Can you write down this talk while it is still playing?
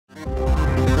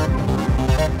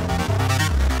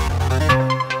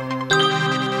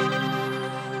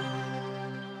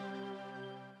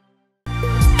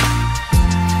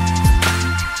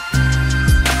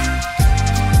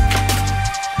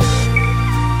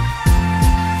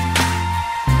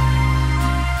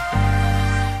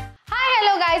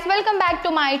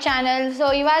My channel. So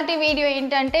ఇవాల్టి video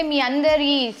ఏంటంటే మీ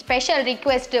అందరి స్పెషల్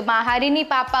రిక్వెస్ట్, మా హరిణి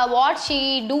పాప what she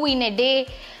do in a day,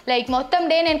 like మొత్తం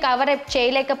డే నేను కవర్ అప్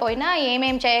చేయలేకపోయినా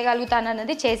ఏమేం చేయగలుగుతాను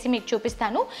అన్నది చేసి మీకు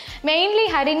చూపిస్తాను. మెయిన్లీ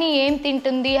హరిణి ఏం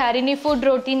తింటుంది, హరిణి ఫుడ్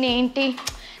రొటీన్ ఏంటి,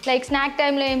 లైక్ స్నాక్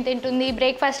టైంలో ఏం తింటుంది,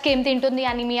 బ్రేక్ఫాస్ట్కి ఏం తింటుంది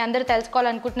అని మీ అందరూ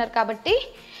తెలుసుకోవాలనుకుంటున్నారు. కాబట్టి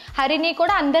హరిణి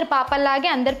కూడా అందరి పాపల్లాగే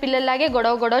అందరి పిల్లల్లాగే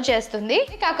గొడవ చేస్తుంది.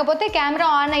 కాకపోతే కెమెరా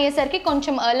ఆన్ అయ్యేసరికి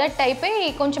కొంచెం అలర్ట్ అయిపోయి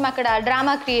కొంచెం అక్కడ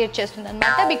డ్రామా క్రియేట్ చేస్తుంది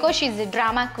అనమాట. Because she is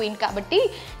drama queen. కాబట్టి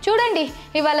చూడండి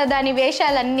ఇవాళ దాని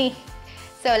వేషాలన్నీ.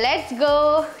 So let's go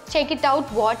check it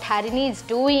out what Harini is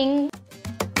doing.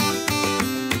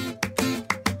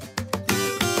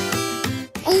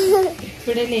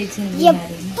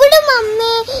 ఎప్పుడు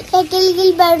మమ్మీ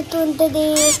ఎకిలిగిలి పెడుతుంటది.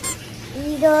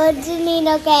 ఈరోజు నేను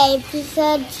ఒక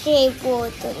ఎపిసోడ్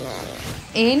చేయబోతున్నాను.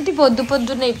 ఏంటి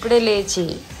పొద్దున్నే ఇప్పుడే లేచి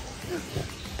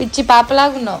పిచ్చి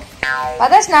పాపలాగున్నావు?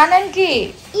 పద స్నానానికి.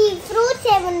 ఈ ఫ్రూట్స్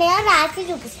ఏమున్నాయో రాసి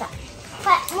చూపిస్తా.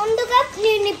 ముందుగా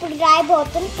నేను ఇప్పుడు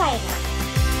రాయబోతున్నా పైన.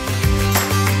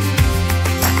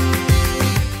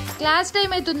 క్లాస్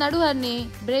టైం అవుతున్నాడు హర్ని,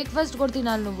 బ్రేక్ఫాస్ట్ కూడా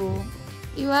తినాలి నువ్వు.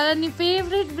 ఇవాళ నీ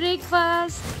ఫేవరెట్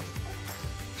బ్రేక్ఫాస్ట్.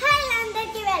 హాయ్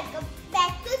అందరికీ, welcome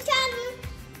back to channel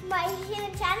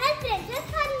మహిషివన్ channel princess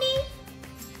హర్ని.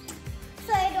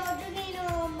 So ఈరోజు నేను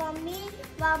మమ్మీ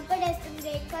వాంపడేస్తుంది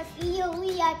బ్రేక్ఫాస్ట్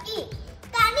ఇయ్యాకి,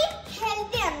 కానీ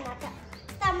హెల్తీ అన్నమాట.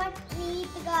 స్టమక్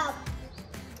నీట్గా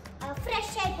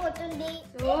ఫ్రెష్ అయిపోతుంది.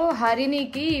 సో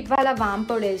హరినికి ఇవాళ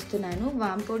వాంపొడి వేస్తున్నాను.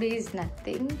 వాంపొడి ఈజ్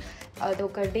నథింగ్,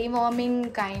 అదొక డివార్మింగ్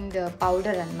కైండ్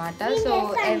పౌడర్ అనమాట. So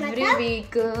every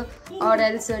week or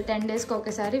else 10 డేస్కి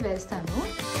ఒకసారి వేస్తాను.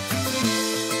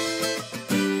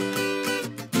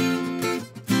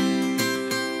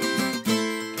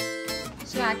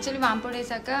 సో యాక్చువల్లీ వాంపొడి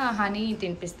వేసాక హనీ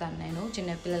తినిపిస్తాను నేను,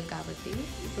 చిన్నపిల్లలు కాబట్టి.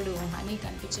 ఇప్పుడు హనీ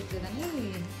కనిపించట్లేదని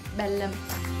బెల్లం.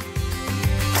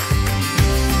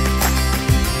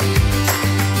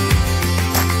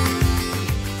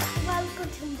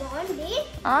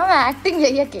 యాక్టింగ్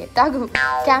చెయ్యకే, తాగు.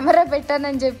 కెమెరా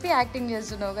పెట్టానని చెప్పి యాక్టింగ్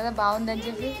చేస్తున్నావు కదా, బాగుందని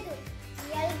చెప్పి.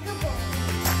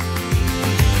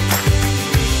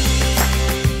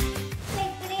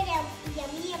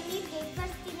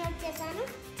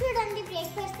 చూడండి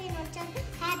బ్రేక్ఫాస్ట్ తినొచ్చాను.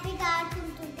 హ్యాపీగా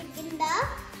ఆడుకుంటుంటే కింద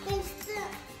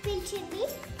పిలిచింది.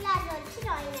 క్లాస్ వచ్చి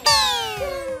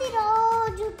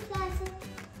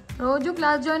రోజు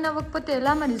క్లాస్ జాయిన్ అవ్వకపోతే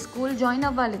ఎలా మరి? స్కూల్ జాయిన్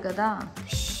అవ్వాలి కదా.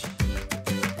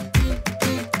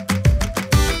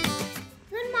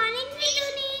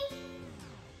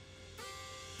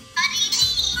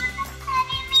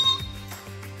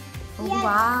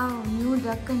 వావ్, న్యూ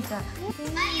డక్ అంట.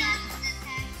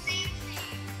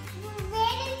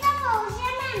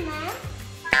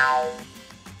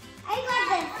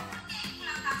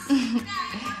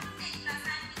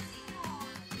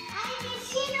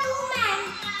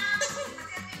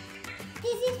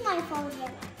 This is my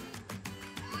favorite.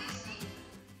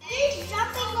 He's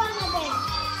jumping on the bed.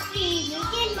 He's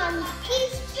making money.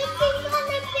 He's jumping on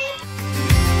the bed.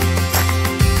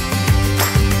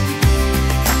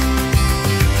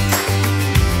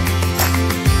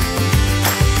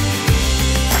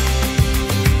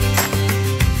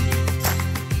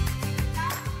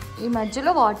 ఈ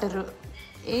మధ్యలో వాటర్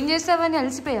ఏం చేస్తావని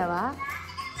అలసిపోయావా?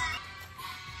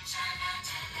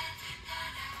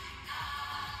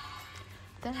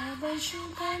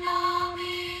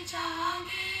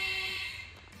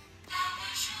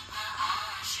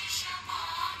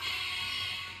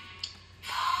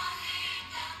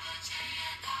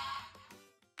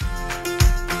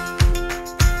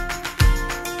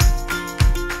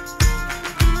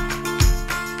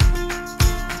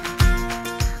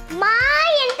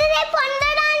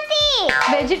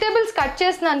 వెజిటేబుల్స్ కట్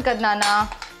చేస్తున్నాను కదా నాన్న.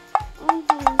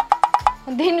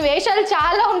 దీని వేషాలు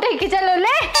చాలా ఉంటాయి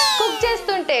కిచెన్లోనే కుక్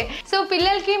చేస్తుంటే. సో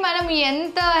పిల్లలకి మనం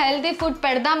ఎంత హెల్తీ ఫుడ్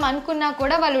పెడదాం అనుకున్నా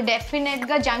కూడా వాళ్ళు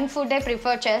డెఫినెట్గా జంక్ ఫుడే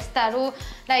ప్రిఫర్ చేస్తారు.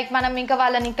 లైక్ మనం ఇంకా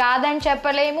వాళ్ళని కాదని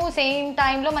చెప్పలేము, సేమ్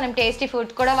టైంలో మనం టేస్టీ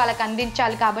ఫుడ్ కూడా వాళ్ళకి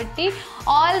అందించాలి. కాబట్టి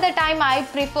all the time I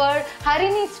prefer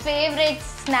Harini's favourite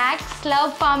snack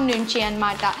Slurrp Farm నుంచి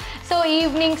అనమాట. సో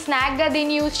ఈవినింగ్ స్నాక్గా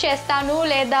దీన్ని యూజ్ చేస్తాను,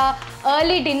 లేదా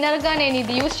ఎర్లీ డిన్నర్గా నేను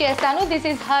ఇది యూజ్ చేస్తాను. This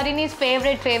is Harini's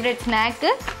favourite snack.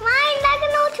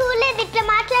 నువ్వు చూడలేదు ఇట్లా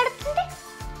మాట్లాడుతుంది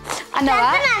అన్నవా?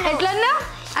 ఎట్లన్నా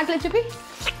అట్లా చూపి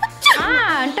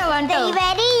అంటావు.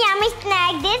 Very yummy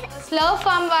snack this. Slurrp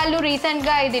Farm వాళ్ళు రీసెంట్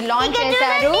గా ఇది లాంచ్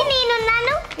చేశారు.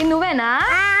 నేనున్నాను. నువ్వేనా?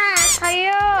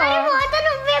 అయ్యో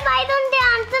నువ్వే బయట ఉంటే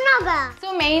అంటున్నావు So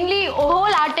mainly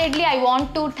wholeheartedly I want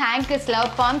to thank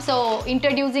Slurrp Farm so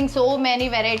introducing so many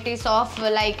varieties of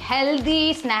like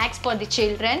healthy snacks for the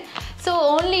children. So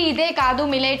only ఇదే కాదు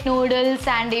millet noodles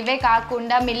and ఇవే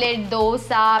కాకుండా millet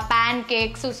dosa,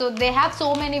 pancakes. So they have so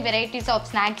many varieties of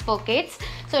snacks for kids.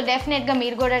 So డెఫినెట్గా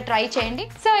మీరు కూడా try చేయండి.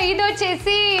 So ఇది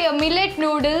వచ్చేసి millet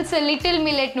noodles, little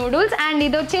millet noodles and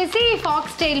ఇది వచ్చేసి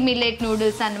ఫాక్స్టైల్ మిల్లెట్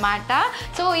నూడిల్స్ అనమాట.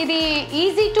 సో ఇది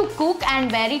easy to cook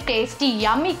and very tasty,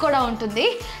 యమ్మీ కూడా ఉంటుంది.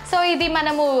 సో ఇది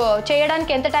మనము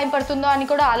చేయడానికి ఎంత టైం పడుతుందో అని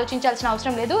కూడా ఆలోచించాల్సిన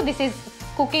అవసరం లేదు. This is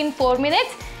cook in 4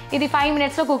 minutes. ఇది 5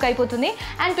 minutesలో కుక్ అయిపోతుంది.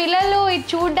 అండ్ పిల్లలు ఇది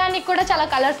చూడడానికి కూడా చాలా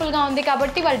కలర్ఫుల్గా ఉంది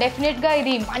కాబట్టి వాళ్ళు డెఫినెట్గా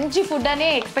ఇది మంచి ఫుడ్ అనే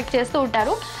ఎక్స్పెక్ట్ చేస్తూ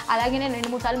ఉంటారు. అలాగే నేను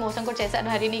 2-3 సార్లు మోసం కూడా చేశాను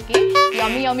హరినికి.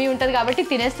 యమ్మీ యమ్మీ ఉంటుంది కాబట్టి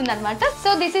తినేస్తుంది అనమాట.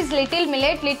 So this is little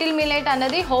millet. Little millet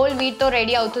అన్నది హోల్ వీట్తో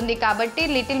రెడీ అవుతుంది కాబట్టి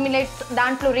లిటిల్ మిల్లెట్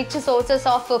దాంట్లో rich sources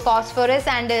of phosphorus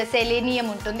and selenium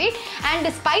ఉంటుంది. అండ్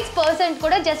స్పైస్ పర్సెంట్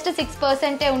కూడా జస్ట్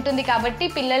 6% ఉంటుంది కాబట్టి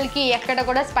పిల్లలకి ఎక్కడ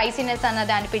కూడా స్పైసీనెస్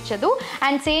అన్నది అనిపించదు.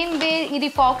 అండ్ సేమ్ వే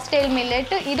ఇది ఫాక్స్టైల్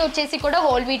మిల్లెట్. ఇది వచ్చేసి కూడా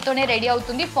హోల్ వీట్తోనే రెడీ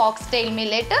అవుతుంది ఫాక్స్టైల్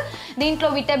మిల్లెట్. దీంట్లో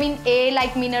vitamin A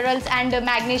like minerals and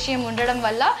magnesium ఉండడం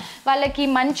వల్ల వాళ్ళకి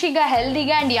మంచిగా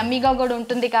హెల్దీగా అండ్ యమ్మీగా కూడా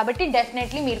ఉంటుంది కాబట్టి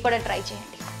డెఫినెట్లీ మీరు కూడా ట్రై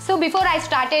చేయండి. So before I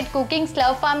started cooking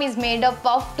Slurrp Farm is made up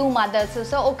of 2 mothers.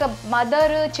 So ఒక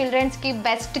మదర్ చిల్డ్రన్స్కి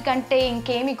బెస్ట్ కంటే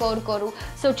ఇంకేమి కోరుకోరు.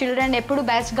 సో చిల్డ్రన్ ఎప్పుడు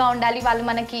బెస్ట్గా ఉండాలి,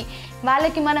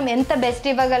 వాళ్ళకి మనం ఎంత బెస్ట్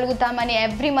ఇవ్వగలుగుతామని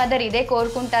ఎవ్రీ మదర్ ఇదే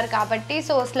కోరుకుంటారు కాబట్టి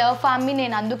సో Slurrp Farmని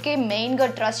నేను అందుకే మెయిన్గా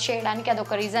ట్రస్ట్ చేయడానికి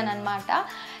అదొక రీజన్ అనమాట.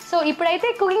 సో ఇప్పుడైతే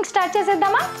కుకింగ్ స్టార్ట్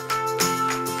చేసేద్దామా?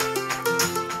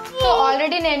 సో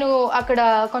ఆల్రెడీ నేను అక్కడ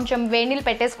కొంచెం వేడినీళ్ళు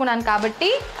పెట్టేసుకున్నాను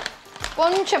కాబట్టి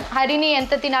కొంచెం హరిని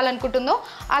ఎంత తినాలనుకుంటుందో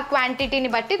ఆ క్వాంటిటీని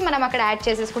బట్టి మనం అక్కడ యాడ్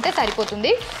చేసేసుకుంటే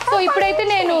సరిపోతుంది. సో ఇప్పుడైతే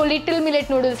నేను లిటిల్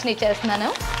మిల్లెట్ నూడిల్స్ని చేస్తున్నాను.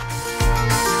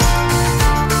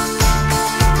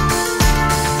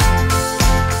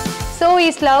 సో ఈ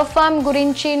Slurrp Farm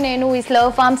గురించి నేను ఈ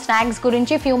Slurrp Farm స్నాక్స్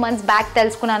గురించి ఫ్యూ మంత్స్ బ్యాక్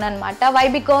తెలుసుకున్నాను అనమాట. వై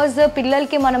బికాజ్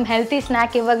పిల్లలకి మనం హెల్తీ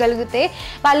స్నాక్ ఇవ్వగలిగితే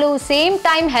వాళ్ళు same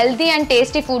time healthy and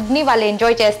tasty ఫుడ్ని వాళ్ళు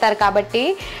ఎంజాయ్ చేస్తారు కాబట్టి.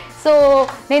 సో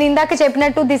నేను ఇందాక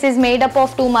చెప్పినట్టు this is made up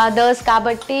of 2 mothers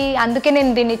కాబట్టి అందుకే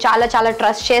నేను దీన్ని చాలా చాలా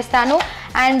ట్రస్ట్ చేస్తాను.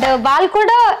 అండ్ వాళ్ళు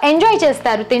కూడా ఎంజాయ్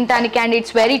చేస్తారు తినడానికి and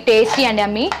it's very tasty and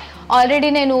yummy.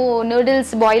 Already నేను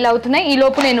నూడిల్స్ బాయిల్ అవుతున్నాయి.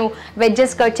 ఈలోపు నేను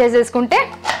వెజ్జెస్ కట్ చేసేసుకుంటే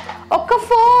ఒక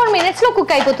 4 minutesలో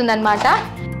కుక్ అయిపోతుంది అనమాట.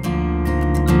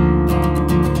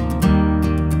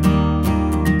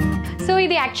 సో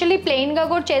ఇది యాక్చువల్లీ ప్లెయిన్గా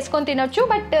కూడా చేసుకొని తినొచ్చు,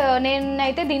 బట్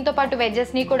నేనైతే దీంతో పాటు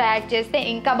వెజ్జెస్ని కూడా యాడ్ చేస్తే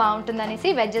ఇంకా బాగుంటుంది అనేసి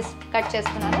వెజ్జెస్ కట్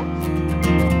చేస్తున్నాను.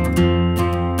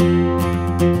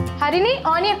 హరిని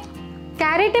ఆనియన్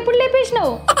క్యారెట్ ఎప్పుడు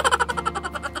లేపేసినావు?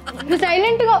 నువ్వు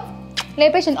సైలెంట్గా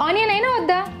లేపేసింది. ఆనియన్ అయినా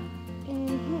వద్దా?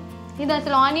 ఇది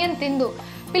అసలు ఆనియన్ తిందు.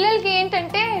 పిల్లలకి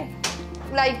ఏంటంటే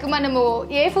లైక్ మనము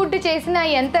ఏ ఫుడ్ చేసినా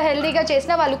ఎంత హెల్దీగా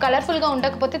చేసినా వాళ్ళు కలర్ఫుల్గా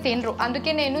ఉండకపోతే తినరు.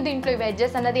 అందుకే నేను దీంట్లో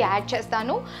వెజ్జెస్ అన్నది యాడ్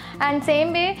చేస్తాను. అండ్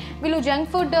సేమ్ వే వీళ్ళు జంక్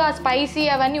ఫుడ్ స్పైసీ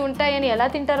అవన్నీ ఉంటాయని ఎలా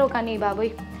తింటారో కానీ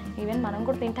బాబోయ్, ఈవెన్ మనం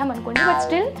కూడా తింటాం అనుకోండి, బట్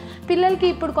స్టిల్ పిల్లలకి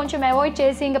ఇప్పుడు కొంచెం అవాయిడ్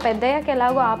చేసి ఇంకా పెద్దయ్యాక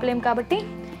ఎలాగో ఆపలేం కాబట్టి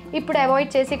ఇప్పుడు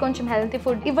అవాయిడ్ చేసి కొంచెం హెల్తీ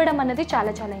ఫుడ్ ఇవ్వడం అనేది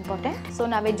చాలా చాలా ఇంపార్టెంట్. సో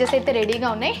నా వెజ్జెస్ అయితే రెడీగా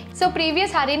ఉన్నాయి. So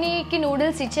previous హరినికి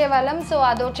noodles ఇచ్చేవాళ్ళం. సో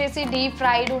అది వచ్చేసి డీప్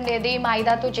ఫ్రైడ్ ఉండేది,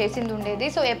 మైదాతో చేసింది ఉండేది.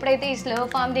 సో ఎప్పుడైతే ఈ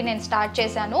Slurrp Farmది నేను స్టార్ట్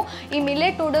చేశాను, ఈ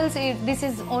millet noodles this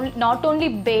is not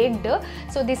only baked.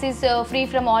 So this is free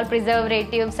from all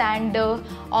preservatives and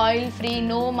oil free,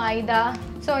 no maida.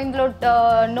 So ఇందులో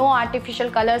నో ఆర్టిఫిషియల్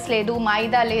కలర్స్ లేదు,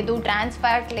 మైదా లేదు, ట్రాన్స్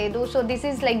ఫ్యాట్ లేదు. So this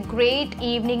is like great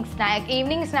evening snack.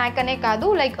 Evening snack అనే కాదు,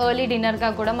 like early డిన్నర్గా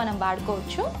కూడా మనం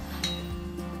వాడుకోవచ్చు.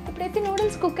 ఇప్పుడైతే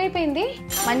నూడిల్స్ కుక్ అయిపోయింది,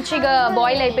 మంచిగా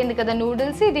బాయిల్ అయిపోయింది కదా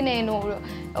నూడిల్స్. ఇది నేను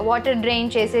వాటర్ డ్రైన్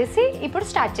చేసేసి ఇప్పుడు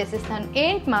స్టార్ట్ చేసేస్తాను.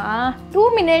 ఏంటమ్మా 2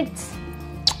 minutes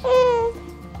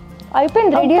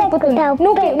అయిపోయింది, రెడీ అయిపోతుంది.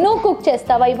 నువ్వు కుక్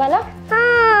చేస్తావా ఇవాళ?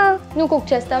 నువ్వు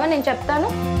కుక్ చేస్తావా? నేను చెప్తాను.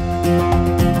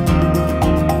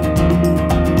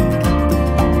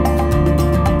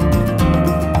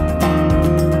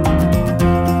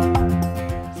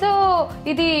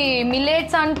 ఇది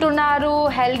మిల్లెట్స్ అంటున్నారు,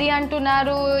 హెల్దీ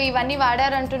అంటున్నారు, ఇవన్నీ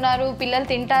వాడారంటున్నారు, పిల్లలు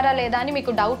తింటారా లేదా అని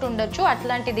మీకు డౌట్ ఉండొచ్చు.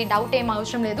 అట్లాంటిది డౌట్ ఏం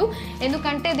అవసరం లేదు,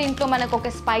 ఎందుకంటే దీంట్లో మనకు ఒక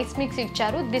స్పైస్ మిక్స్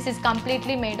ఇచ్చారు. This is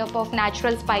completely made up of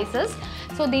natural spices.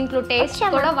 So దీంట్లో టేస్ట్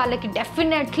కూడా వాళ్ళకి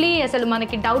డెఫినెట్లీ అసలు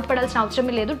మనకి డౌట్ పడాల్సిన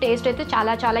అవసరమే లేదు. టేస్ట్ అయితే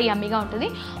చాలా చాలా యమ్మీగా ఉంటుంది.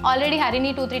 ఆల్రెడీ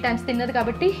హరిని 2-3 times తిన్నది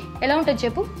కాబట్టి ఎలా ఉంటుంది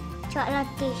చెప్పు? చాలా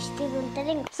టేస్టీగా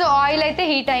ఉంటుంది. సో ఆయిల్ అయితే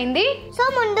హీట్ అయింది. సో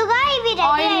ముందుగా ఇవి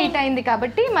ఆయిల్ హీట్ అయింది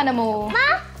కాబట్టి మనము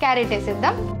క్యారెట్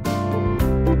వేసేద్దాం.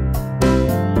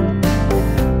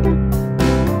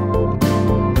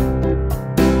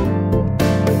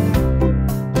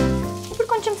 ఇప్పుడు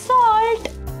కొంచెం సాల్ట్,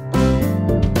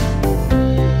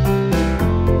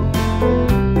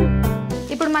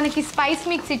 మనకి స్పైస్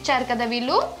మిక్స్ ఇచ్చారు కదా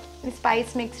వీళ్ళు, ఈ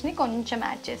స్పైస్ మిక్స్ని కొంచెం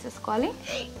యాడ్ చేసేసుకోవాలి.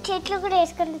 చెట్లు కూడా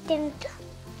వేసుకొని తింటూ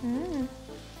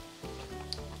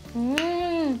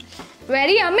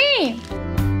very yummy.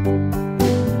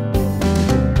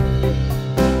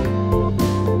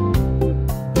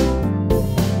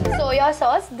 Soya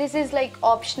sauce, this is like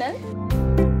optional.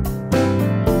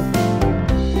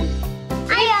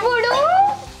 ఇప్పుడు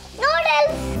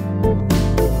నూడిల్స్.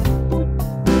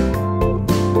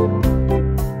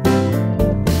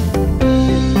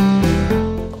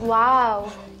 వావ్,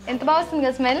 ఎంత బాగా వస్తుంది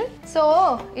కదా స్మెల్. సో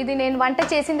ఇది నేను వంట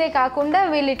చేసిందే కాకుండా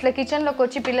వీళ్ళు ఇట్లా కిచెన్లోకి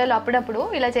వచ్చి పిల్లలు అప్పుడప్పుడు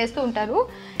ఇలా చేస్తూ ఉంటారు.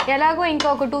 ఎలాగో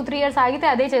ఇంకొక 2-3 years ఆగితే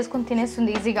అదే చేసుకుని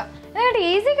తినేస్తుంది ఈజీగా. ఎందుకంటే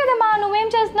ఈజీ కదమ్మా, నువ్వేం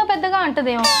చేస్తున్నావు పెద్దగా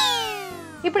అంటదేమో.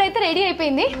 ఇప్పుడైతే రెడీ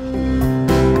అయిపోయింది.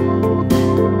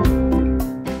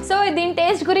 సో దీని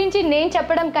టేస్ట్ గురించి నేను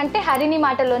చెప్పడం కంటే హరిణి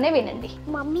మాటల్లోనే వినండి.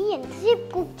 మమ్మీ ఎంతసేపు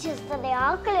కుక్ చేస్తుంది,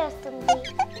 ఆకలి వస్తుంది.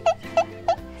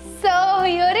 So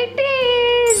here it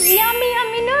is, yummy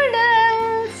yummy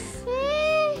noodles.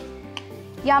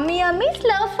 Yummy yummy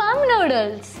Slurrp Farm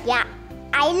noodles. Yeah,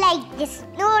 I like this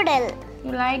noodle.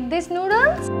 You like this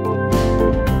noodles?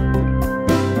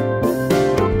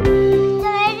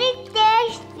 Very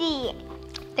tasty.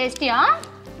 టేస్టీయా?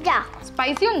 Yeah.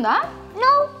 Spicy ఉందా?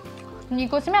 No.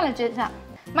 నీకోసమే అలా చేసా.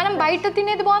 మనం బయట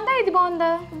తినేది బాగుందా, ఇది బాగుందా?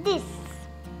 This.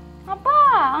 అబ్బా,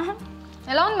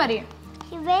 ఎలా ఉంది మరి?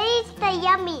 Very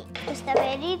yummy. It's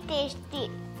very tasty.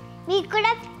 మీకు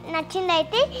కూడా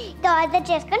నచ్చిందైతే ఇది ఆర్డర్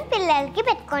చేసుకొని పిల్లలకి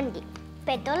పెట్టుకోండి.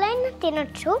 పెద్దోళ్ళైనా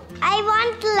తినొచ్చు. I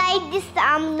want like this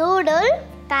noodle.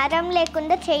 కారం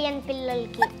లేకుండా చేయని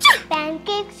పిల్లలకి. ప్యాన్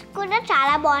కేక్స్ కూడా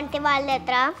చాలా బాగుంటాయి వాళ్ళ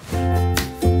దగ్గర.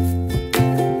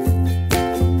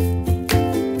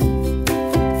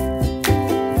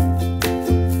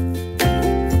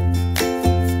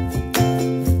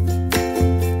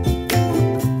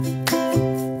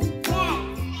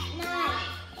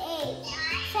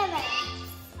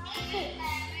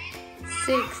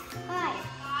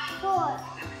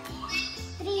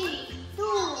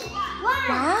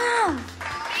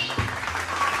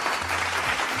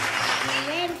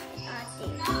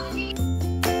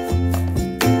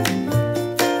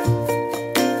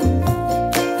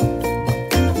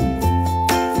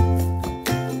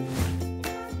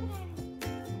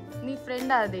 నీ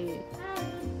ఫ్రెండ్ అది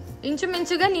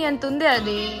ఇంచుమించుగా నీ అంత ఉంది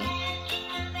అది.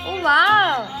 ఓ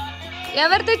వావ్,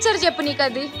 ఎవరు తెచ్చారు చెప్పు నీకు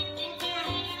అది?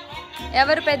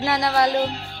 ఎవరు పెద్దనాన్న వాళ్ళు?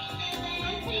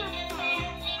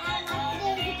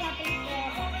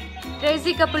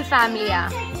 Crazy couple ఫ్యామిలీయా?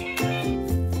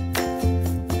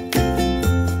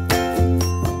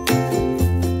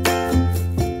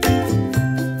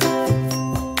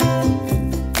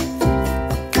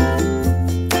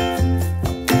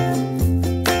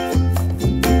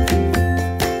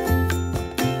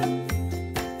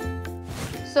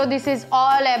 So this is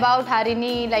all about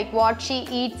Harini, like what she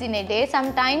eats in a day.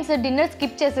 Sometimes dinner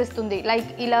skip చేసేస్తుంది. Like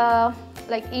ఇలా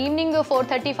like ఈవినింగ్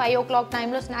 4:30-5 o'clock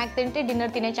టైంలో స్నాక్ తింటే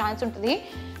డిన్నర్ తినే ఛాన్స్ ఉంటుంది.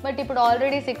 బట్ ఇప్పుడు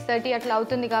ఆల్రెడీ 6:30 అట్లా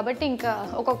అవుతుంది కాబట్టి ఇంకా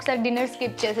ఒక్కొక్కసారి డిన్నర్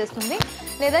స్కిప్ చేసేస్తుంది.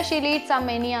 లేదా she'll eat some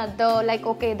any other like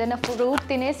okay ఏదైనా ఫ్రూట్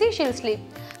తినేసి she'll sleep.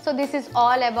 So this is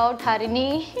all about Harini.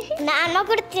 నాన్న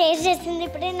కూడా టేస్ట్ చేసింది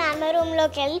ఇప్పుడే. నాన్న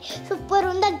రూమ్లోకి వెళ్ళి సూపర్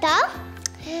ఉందంట.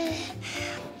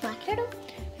 మాట్లాడు.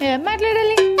 ఏం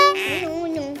మాట్లాడాలి?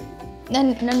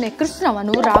 నన్ను ఎక్కడుస్తున్నావా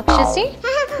నువ్వు రాక్షసి?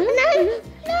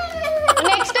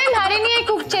 నెక్స్ట్ టైం హరిణియే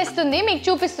కుక్ చేస్తుంది, మీకు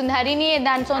చూపిస్తుంది హరిణియే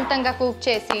దాని సొంతంగా కుక్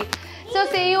చేసి. So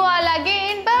see you all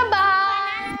again,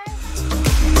 bye.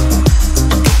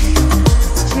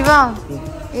 Shiva,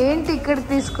 ఏంటి ఇక్కడ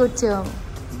తీసుకొచ్చావు?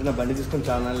 నా బండి తీసుకొని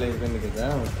చాలా నాళ్ళు అయిపోయింది కదా,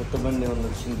 కొత్త బండి ఏమన్నా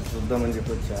వచ్చింది చూద్దామని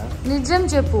చెప్పి వచ్చా. నిజం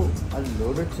చెప్పు. అది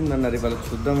లోడ్ వచ్చింది అన్నారు ఇవాళ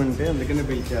చూద్దామంటే, అందుకనే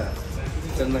పిలిచా.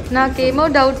 నాకేమో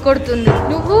డౌట్ కొడుతుంది.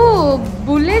 నువ్వు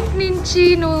బుల్లెట్ నుంచి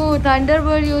నువ్వు థండర్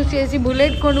బర్డ్ యూజ్ చేసి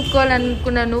బుల్లెట్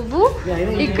కొనుక్కోవాలనుకున్నా, నువ్వు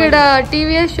ఇక్కడ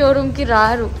టీవీఎస్ షోరూమ్కి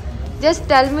రారు. Just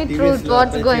tell me truth,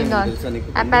 what's going on.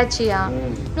 అపాచీయా?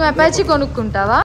 నువ్వు అపాచీ కొనుక్కుంటావా?